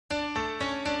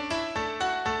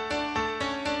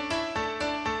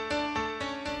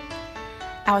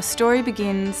Our story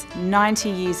begins 90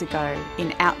 years ago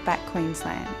in outback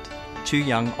Queensland. Two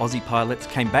young Aussie pilots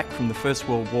came back from the First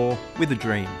World War with a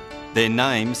dream. Their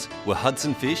names were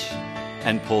Hudson Fysh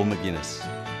and Paul McGuinness.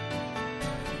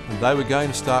 And they were going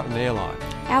to start an airline.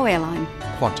 Our airline.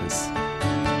 Qantas.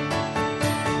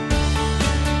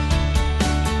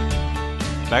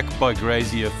 Backed by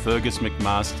grazier Fergus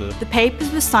McMaster. The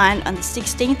papers were signed on the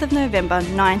 16th of November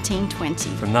 1920.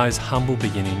 From those humble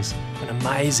beginnings, an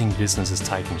amazing business has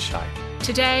taken shape.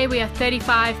 Today we are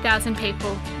 35,000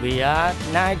 people. We are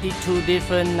 92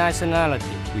 different nationalities.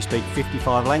 We speak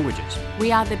 55 languages.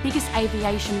 We are the biggest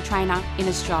aviation trainer in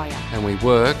Australia. And we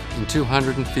work in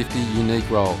 250 unique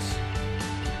roles.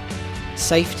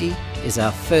 Safety is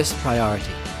our first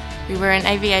priority. We were an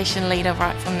aviation leader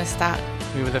right from the start.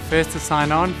 We were the first to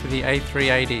sign on for the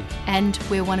A380. And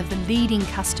we're one of the leading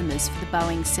customers for the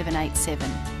Boeing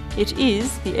 787. It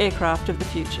is the aircraft of the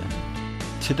future.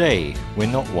 Today,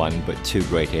 we're not one but two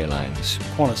great airlines,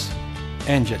 Qantas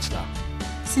and Jetstar.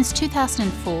 Since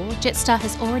 2004, Jetstar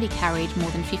has already carried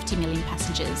more than 50 million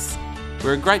passengers.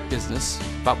 We're a great business,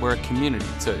 but we're a community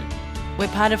too. We're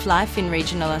part of life in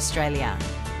regional Australia.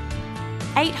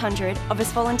 800 of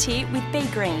us volunteer with Be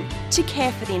Green to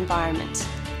care for the environment.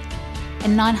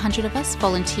 And 900 of us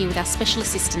volunteer with our special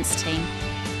assistance team.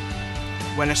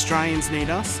 When Australians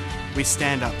need us, we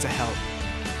stand up to help.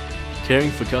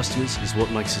 Caring for customers is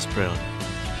what makes us proud.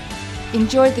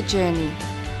 Enjoy the journey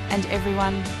and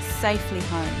everyone safely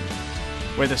home.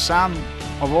 We're the sum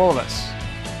of all of us.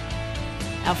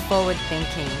 Our forward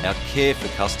thinking. Our care for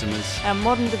customers. Our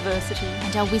modern diversity.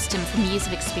 And our wisdom from years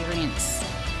of experience.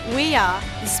 We are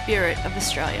the spirit of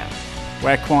Australia.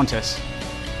 We're Qantas.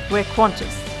 We're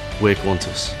Qantas. We're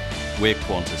Qantas. We're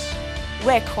Qantas.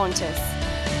 We're Qantas.